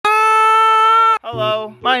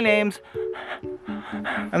Hello, my name's...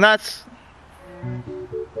 And that's...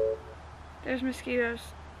 There's mosquitoes.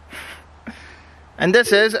 And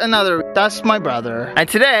this is another... That's my brother. And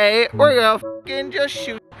today, we're gonna fucking just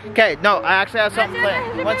shoot. Okay, no, I actually have something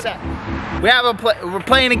planned. One sec. We're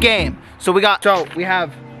playing a game. So we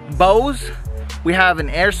have bows, we have an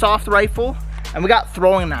airsoft rifle, and we got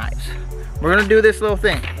throwing knives. We're gonna do this little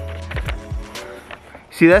thing.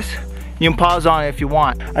 See this? You can pause on it if you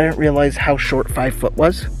want. I didn't realize how short 5 foot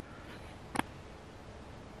was.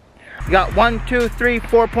 You got 1, 2, 3,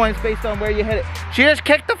 4 points based on where you hit it. She just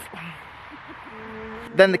kicked the...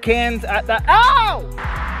 Then the cans at that... Ow!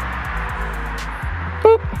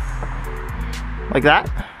 Boop. Like that.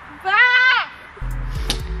 Ah!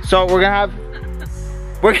 So we're gonna have...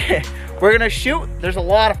 We're gonna shoot. There's a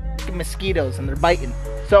lot of mosquitoes and they're biting.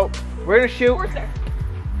 So we're gonna shoot.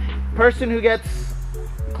 Person who gets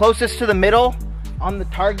closest to the middle on the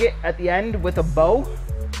target at the end with a bow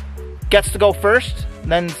gets to go first.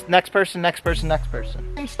 Then next person, next person, next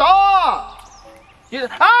person. Stop!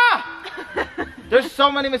 Ah! There's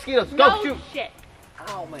so many mosquitoes. Go no shoot. Shit.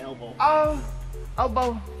 Ow, my elbow. Oh,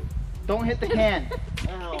 elbow. Don't hit the can.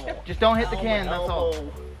 Ow. Just don't hit the can, that's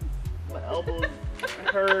all. My elbow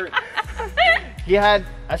hurt. He had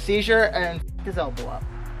a seizure and his elbow up.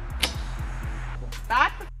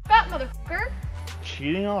 Back the fat motherfucker.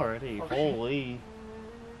 Cheating already. Holy.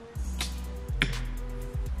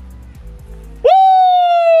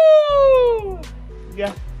 Woo!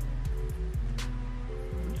 Yeah.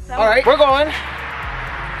 All right, we're going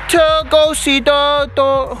to go see the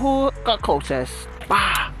who got closest.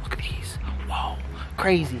 Wow, look at these. Whoa,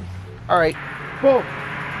 crazy. All right. Whoa.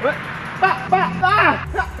 What? Ah, ah,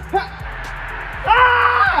 ah,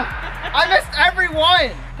 ah! I missed every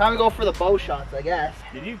one. Time to go for the bow shots, I guess.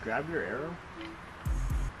 Did you grab your arrow?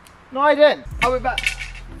 No, I didn't. I'll be back.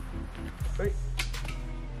 Ready?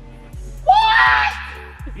 What?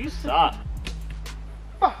 You suck.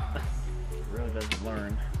 Ah! Really doesn't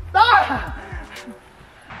learn. Ah!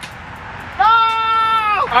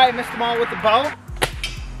 No! I missed them all with the bow.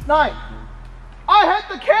 9. I hit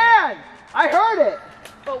the can. I heard it.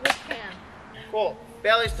 But which can? Cool.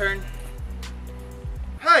 Bailey's turn.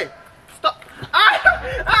 Hey, stop. Ah!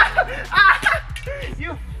 Ah! Ah!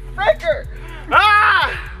 You fricker.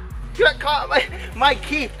 Ah! You got caught my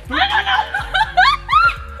key.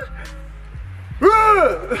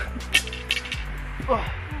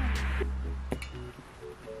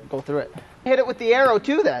 Go through it. Hit it with the arrow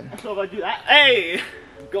too then. So if I do that, hey!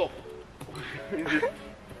 Go.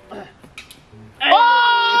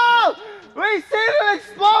 Oh! We see an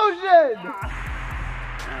explosion!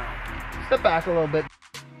 Step back a little bit.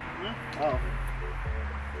 Oh.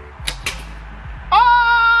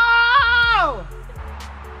 Oh!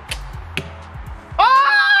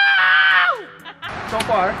 Oh! So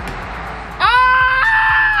far.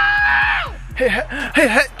 Oh! He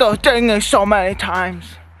hit the thing so many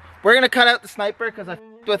times. We're gonna cut out the sniper because I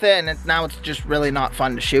f***ed with it and now it's just really not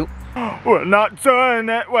fun to shoot. We're not doing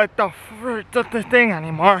it with the thing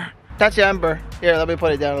anymore. That's the ember. Here, let me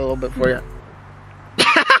put it down a little bit for you.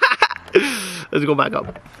 Let's go back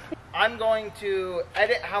up. I'm going to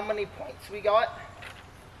edit how many points we got.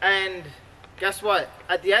 And guess what?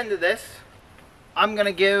 At the end of this, I'm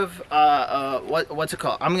gonna give, what's it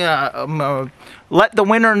called? I'm gonna let the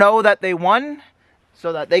winner know that they won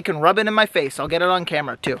so that they can rub it in my face. I'll get it on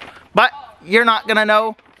camera too. But you're not gonna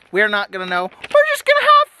know. We're not gonna know. We're just gonna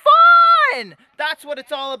have fun. That's what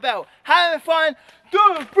it's all about. Having fun,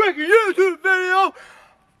 doing a freaking YouTube video.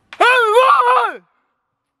 Having fun.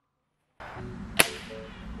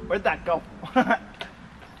 Where'd that go?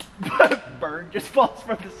 Bird just falls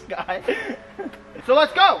from the sky. So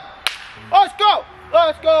let's go. Let's go.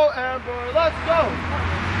 Let's go, Amber. Let's go.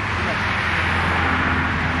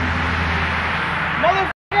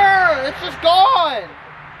 Motherfucker, it's just gone.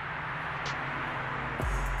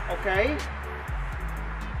 Okay.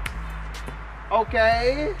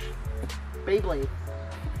 Okay. Beyblade.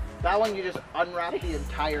 That one you just unwrap the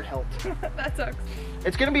entire hilt. That sucks.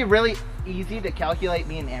 It's gonna be really easy to calculate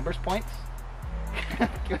me and Amber's points.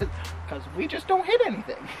 Because we just don't hit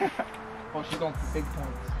anything. Well, she's going for big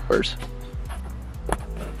points. Where's?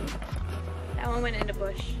 That one went into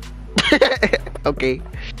bush. Okay.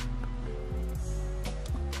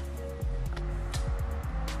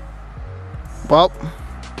 Well.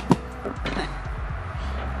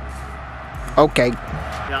 Okay.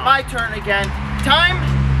 Yeah. My turn again. Time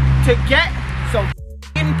to get some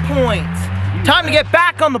f***ing points. Time to get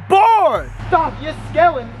back on the board. Stop, you're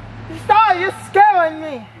scaling. Stop, you're scaling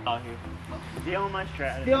me. Oh, stealing my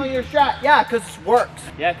strategy. Stealing your strat. Yeah, because it works.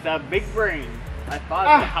 Yeah, because I have a big brain. I thought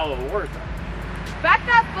about how it works. Back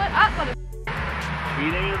that foot up, mother.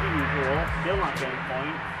 Cheating as usual. Still not getting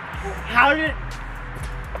points. How did?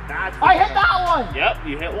 That's I hit that one. Yep,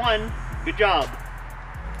 you hit one. Good job.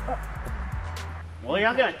 Well, you're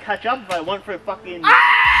not gonna catch up if I went for fucking.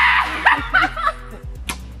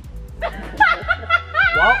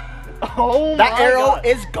 Well, Oh that my arrow God.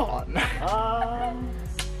 is gone.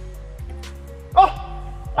 Oh,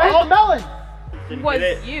 I hit the melon. didn't Was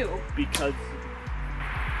hit it you? because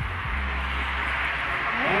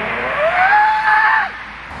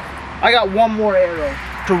I got one more arrow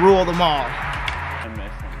to rule them all. I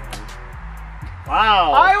missed.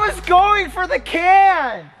 Wow. I was going for the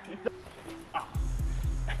can.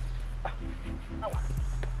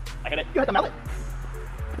 I got it. You hit the melon.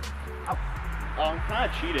 Oh, I'm kind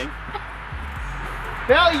of cheating.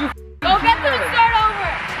 Bailey, you Go get them and start over.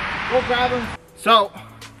 go grab him. So,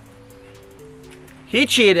 he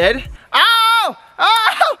cheated. Ow!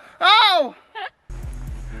 Ow! Ow!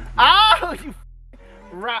 Ow! You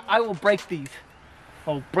rat. I will break these.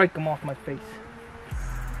 I'll break them off my face.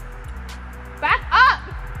 Back up.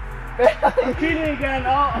 I'm cheating again.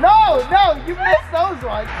 Oh. No, you missed those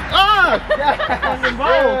ones. Ah!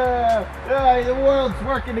 Yeah, the world's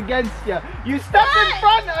working against you. You stepped in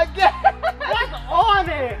front again. What's on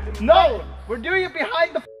it? No, we're doing it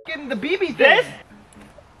behind the fucking the BB thing. This?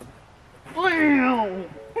 Blam.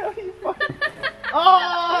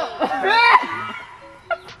 Oh!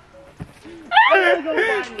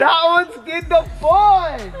 That one's in the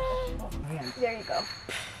fudge. There you go.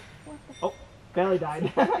 Oh, Bailey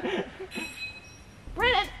died.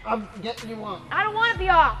 Brennan, I'm getting you one. I don't want to be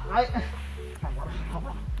off.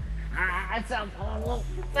 It sounds horrible.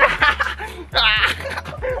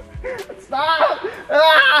 Stop!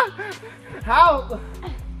 Help!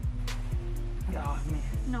 Oh, man.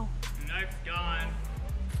 No. Knife's gone.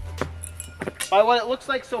 By what it looks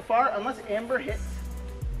like so far, unless Amber hits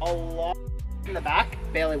a lot in the back,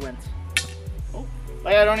 Bailey wins. Oh.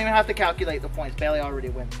 Like, I don't even have to calculate the points. Bailey already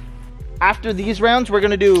wins. After these rounds, we're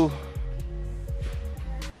gonna do.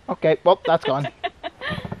 Okay, well, that's gone.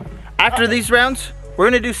 After these rounds, we're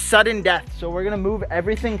gonna do sudden death. So we're gonna move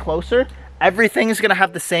everything closer. Everything is gonna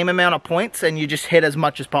have the same amount of points, and you just hit as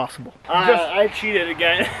much as possible. I cheated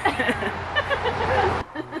again.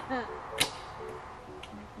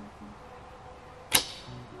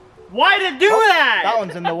 Why did it do that? That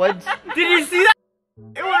one's in the woods. Did you see that?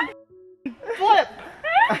 It went Flip!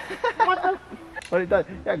 What the? What it does?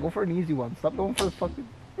 Yeah, go for an easy one. Stop going for the fucking.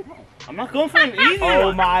 I'm not going for an easy one.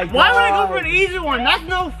 Oh my God. Why would I go for an easy one? That's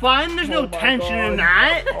no fun. There's no Oh my tension in God.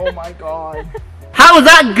 that. Oh my God. How is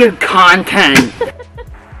that good content?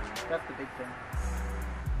 That's the big thing.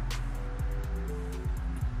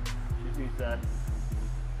 Excuse me, sir.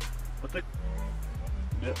 What the?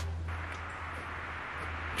 Yep.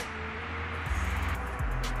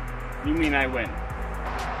 You mean I win?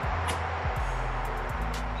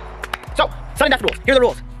 So, sudden death rules. Here are the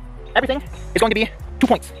rules. Everything is going to be 2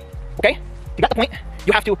 points. Okay? You got the point.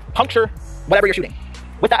 You have to puncture whatever you're shooting.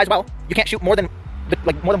 With that as well, you can't shoot more than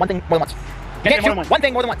more than one thing more than once. You can't shoot one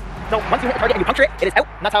thing more than once. So once you hit the target and you puncture it, it is out.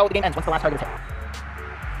 And that's how the game ends once the last target is hit.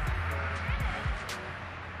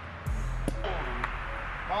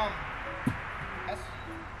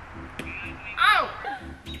 Ow!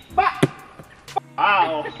 Back!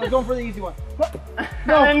 Ow. I was going for the easy one.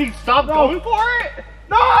 No. And you stopped going for it?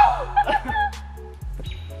 No!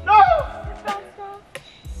 No!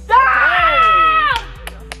 Ah!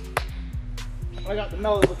 I got the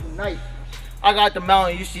melon with the knife. I got the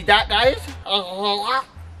melon. You see that, guys? Are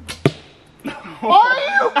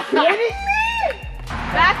you kidding me?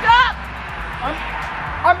 Back up.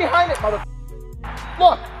 I'm behind it, mother.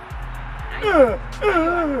 Look.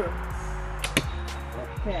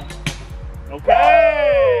 Okay.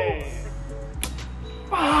 Okay.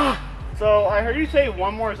 So I heard you say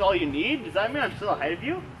one more is all you need. Does that mean I'm still ahead of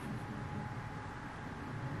you?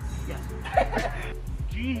 Yes.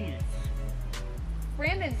 Jeez.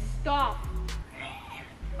 Brandon, stop.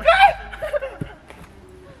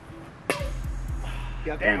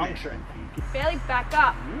 You have to Damn it. puncture it. Bailey, back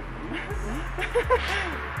up.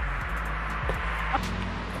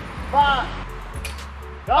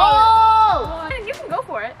 Oh! Brandon, you can go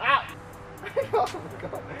for it. Ah! Go.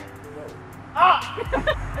 Ah!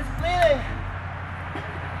 It's bleeding.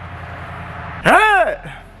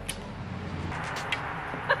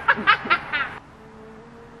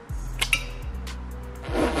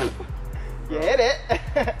 You hit it.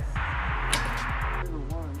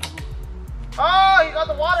 Oh, you got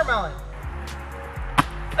the watermelon.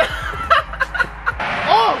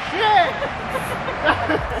 Oh shit!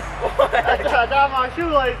 I got my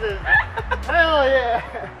shoelaces. Hell yeah!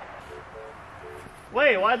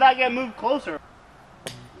 Wait, why did that get moved closer?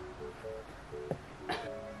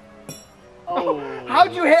 Oh.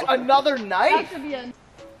 How'd you hit another That knife? should be a.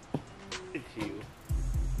 It's you.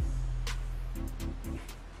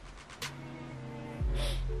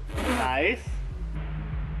 Nice.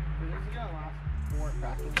 This is gonna last 4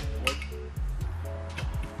 practices.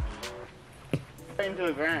 Right into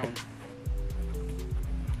the ground.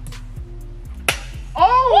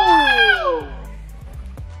 Oh!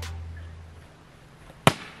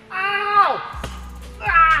 Ow!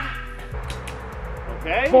 Ah!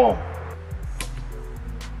 Okay. Boom!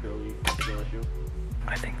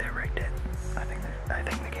 I think they rigged it. I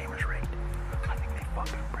think the game is rigged. I think they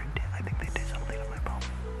fucking rigged it. I think they did something to my phone.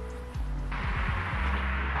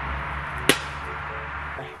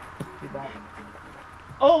 Be back.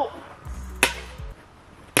 Oh!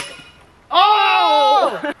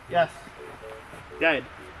 Oh! Yes. Dead.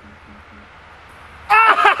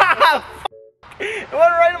 Ah! It went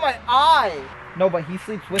right in my eye. No, but he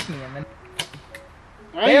sleeps with me and then.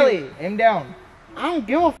 Bailey, aim down. I don't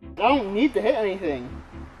give a f. I don't need to hit anything.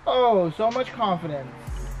 Oh, so much confidence.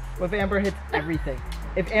 If Amber hits everything.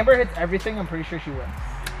 If Amber hits everything, I'm pretty sure she wins.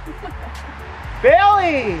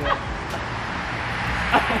 Bailey!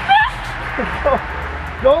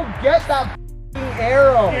 Go get that f***ing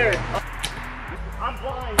arrow. Here. I'm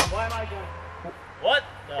blind. Why am I going? What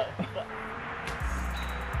the fuck?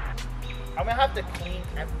 I'm gonna have to clean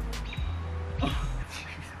everything.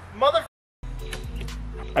 Mother.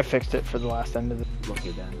 I fixed it for the last end of the. Look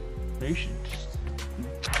at that. Patient.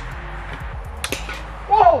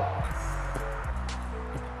 Whoa!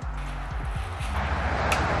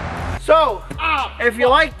 So, if you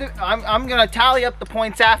like the, I'm gonna tally up the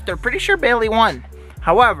points after. Pretty sure Bailey won.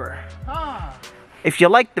 However, if you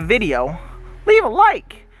like the video, leave a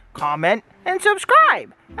like, comment, and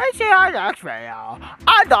subscribe. And see you on the next video.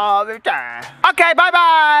 I love it. Okay, bye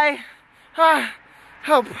bye.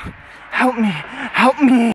 Help me, help me.